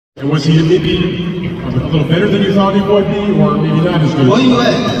And was he maybe a little better than you thought he would be, or maybe not as good? Where you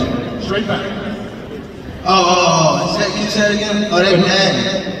at? Straight back. You said it again? Oh, that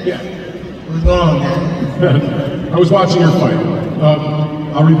Danny. Yeah. What's going on, man? I was watching your fight.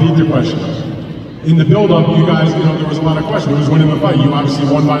 I'll repeat the question. In the build-up, you guys, there was a lot of questions. Who was winning the fight? You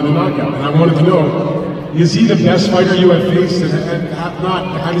obviously won by the knockout. And I wanted to know, is he the best fighter you have faced? And if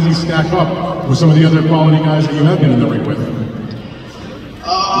not, how does he stack up with some of the other quality guys that you have been in the ring with?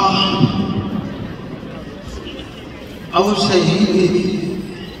 I would say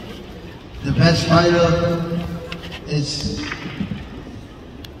the best fighter is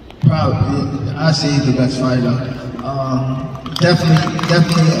probably, I say he's the best fighter. Definitely,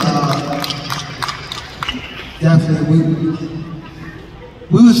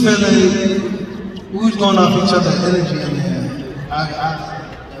 we was going off each other's energy in there.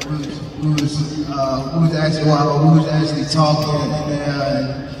 We was actually, we was actually talking in there, and,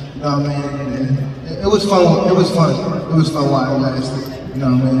 you know what I mean? And it was fun. It was fun while it lasted. You know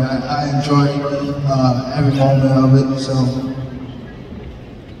what I mean? I enjoyed every moment of it. So.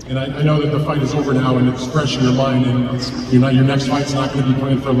 And I know that the fight is over now, and it's fresh in your mind, and your next fight's not going to be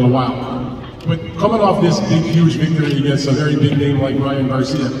planned for a little while. But coming off this big, huge victory against a very big name like Ryan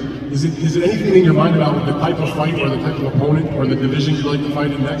Garcia, is it anything in your mind about the type of fight or the type of opponent or the division you'd like to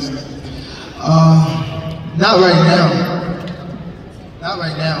fight in next? Not right now. Not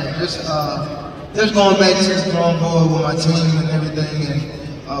right now. Just going back to the drawing board with my team and everything,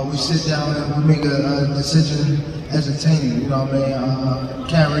 and we sit down and we make a decision as a team. You know what I mean?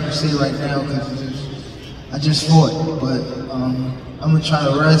 Can't really say right now because I just fought, but I'm gonna try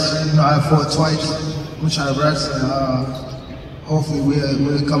to rest. I fought twice. I'm gonna try to rest, and hopefully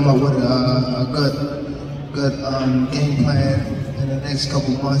we'll come up with a good game plan in the next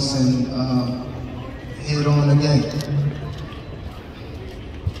couple months and head on again.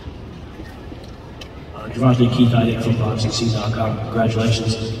 Gervonta, Keith Heidick from BoxingScene.com.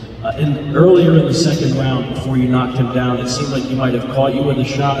 Congratulations. Earlier in the second round, before you knocked him down, it seemed like he might have caught you with a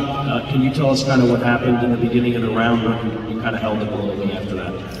shot. Can you tell us kind of what happened in the beginning of the round when you kind of held him a little bit after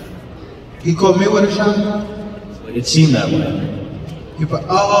that? He caught me with a shot? It seemed that way. With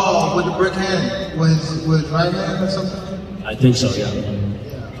the brick hand. Was right hand or something? I think so, yeah.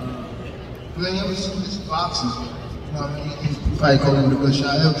 It was boxing. You know what I mean? He probably caught me with a good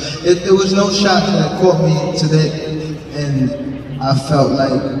shot. It was no shot that caught me today, and I felt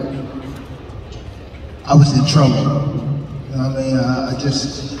like I was in trouble. You know what I mean? I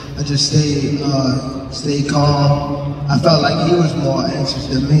just stayed calm. I felt like he was more anxious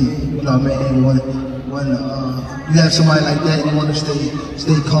than me. You know what I mean? When you have somebody like that, you want to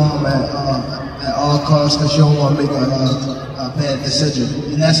stay calm at all costs because you don't want to make a bad decision.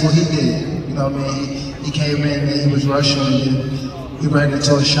 And that's what he did. You know what I mean? He came in and he was rushing and he ran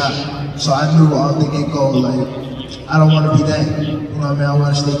into a shot. So I knew off the get-go, like, I don't want to be that. You know what I mean? I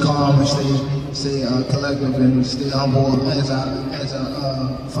want to stay calm and stay collective and stay humble as I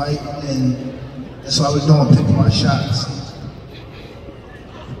fight, and that's what I was doing, picking my shots.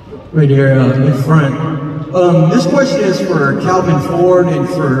 Right here in front. This question is for Calvin Ford and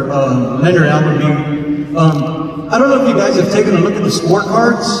for Leonard Alberby. I don't know if you guys have taken a look at the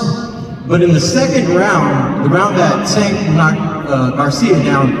scorecards, but in the second round, the round that Tank knocked Garcia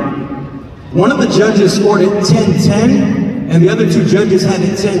down, one of the judges scored it 10-10, and the other two judges had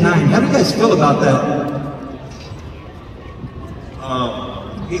it 10-9. How do you guys feel about that?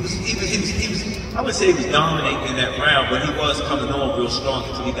 He was, I would say he was dominating in that round, but he was coming on real strong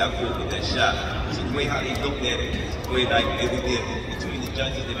until he got caught with that shot. So the way how he looked at it, the way like maybe between the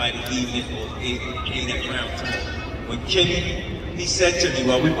judges, they might have even it or gave that round to him. When Kenny, he said to me,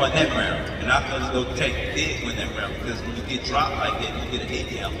 well, we won that round, and I felt as though Tank did win that round, because when you get dropped like that, you get an 8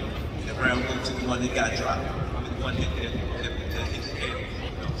 count. The round goes to the one that got dropped. The one that hit the head.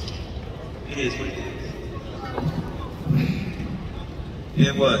 It is what it is.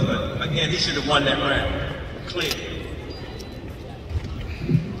 It was, but again, he should have won that round. Clear.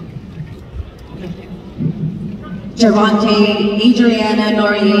 Gervonta, Adriana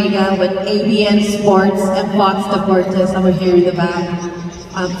Noriega with ABN Sports and Fox Deportes over here in the back.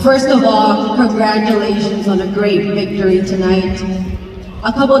 First of all, congratulations on a great victory tonight.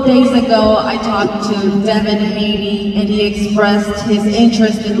 A couple of days ago, I talked to Devin Haney, and he expressed his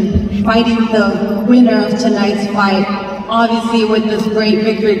interest in fighting the winner of tonight's fight. Obviously, with this great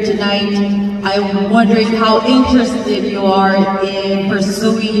victory tonight, I'm wondering how interested you are in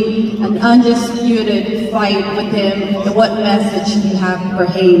pursuing an undisputed fight with him, and what message you have for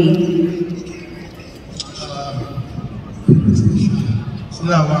Haney.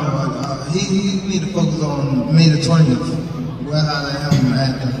 He need to focus on May the 20th. Well, I am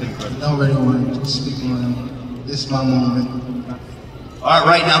at don't really want to speak on him. This is my moment. All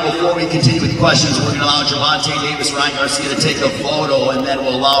right, now before we continue with questions, we're going to allow Gervonta Davis, Ryan Garcia to take a photo, and then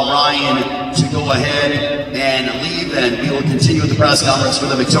we'll allow Ryan to go ahead and leave, and we will continue with the press conference for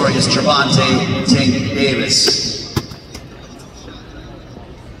the victorious Gervonta Davis.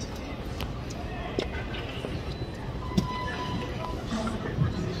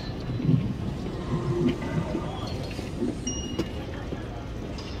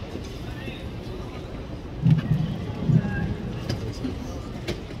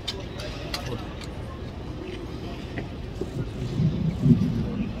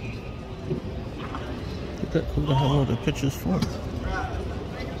 Who the hell are the pictures for?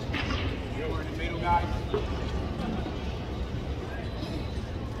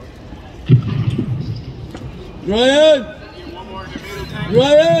 Ryan!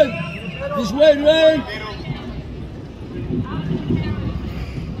 Ryan! This way, Ryan!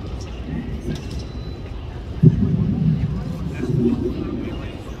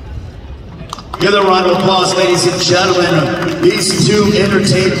 Give a round of applause, ladies and gentlemen. These two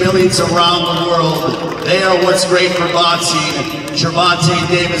entertain millions around the world. They are what's great for boxing. Gervonta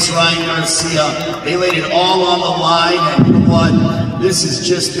Davis, Ryan Garcia, they laid it all on the line, and you know what? This has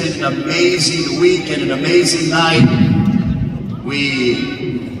just been an amazing week and an amazing night.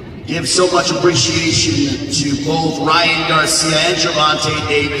 We give so much appreciation to both Ryan Garcia and Gervonta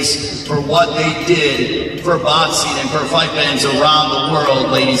Davis for what they did for boxing and for fight fans around the world,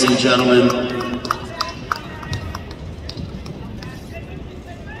 ladies and gentlemen.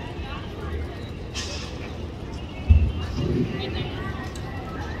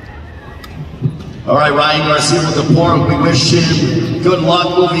 All right, Ryan Garcia with the port. We wish him good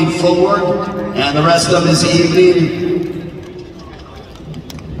luck moving forward and the rest of his evening.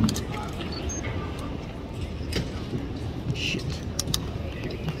 Shit.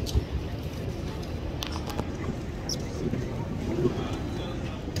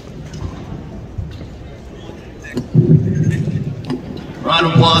 Round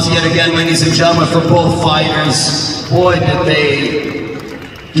of applause yet again, ladies and gentlemen, for both fighters. Boy, did they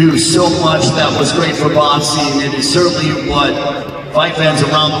do so much that was great for boxing. It is certainly what fight fans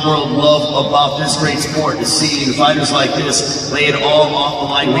around the world love about this great sport, to see fighters like this lay it all off the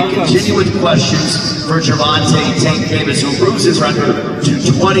line. We continue with questions for Gervonta Davis, who improves his record to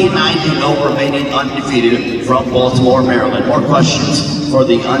 29-0, remaining undefeated from Baltimore, Maryland. More questions for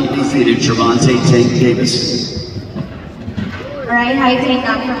the undefeated Gervonta Davis. All right, hi, Tank.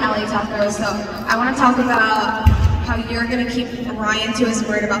 I'm from LA Taco. So I want to talk about how you're going to keep Ryan to his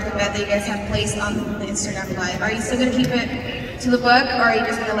word about the bet that you guys have placed on the Instagram Live. Are you still going to keep it to the book, or are you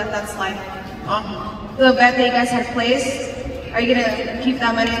just going to let that slide? The bet that you guys have placed, are you going to keep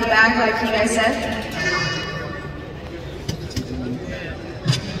that money in the bag like you guys said?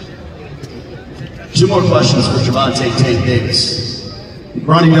 Two more questions for Gervonta Davis.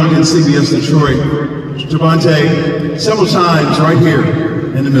 Ronnie Duncan, CBS Detroit. Gervonta, several times right here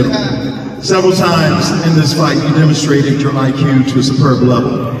in the middle. Several times in this fight, you demonstrated your IQ to a superb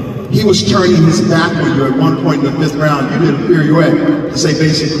level. He was turning his back on you at one point in the 5th round. You did a pirouette to say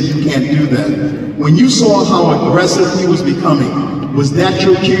basically you can't do that. When you saw how aggressive he was becoming, was that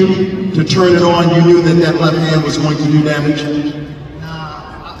your cue to turn it on? You knew that that left hand was going to do damage?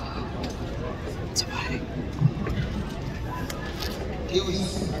 It was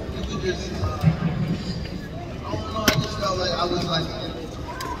just, I don't know, I just felt like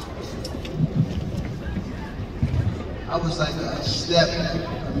I was like a step, a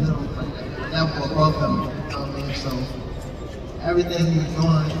little, like a level above him, you know what I mean? So everything he was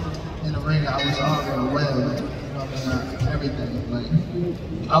doing in the ring, I was already aware of it, you know what I mean? Everything, like,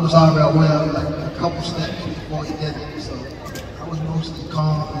 I was already aware of like a couple steps before he did it, so I was mostly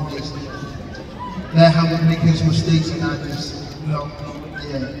calm and just let him make his mistakes, and I just, you know,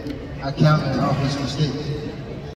 yeah, I counted all his mistakes.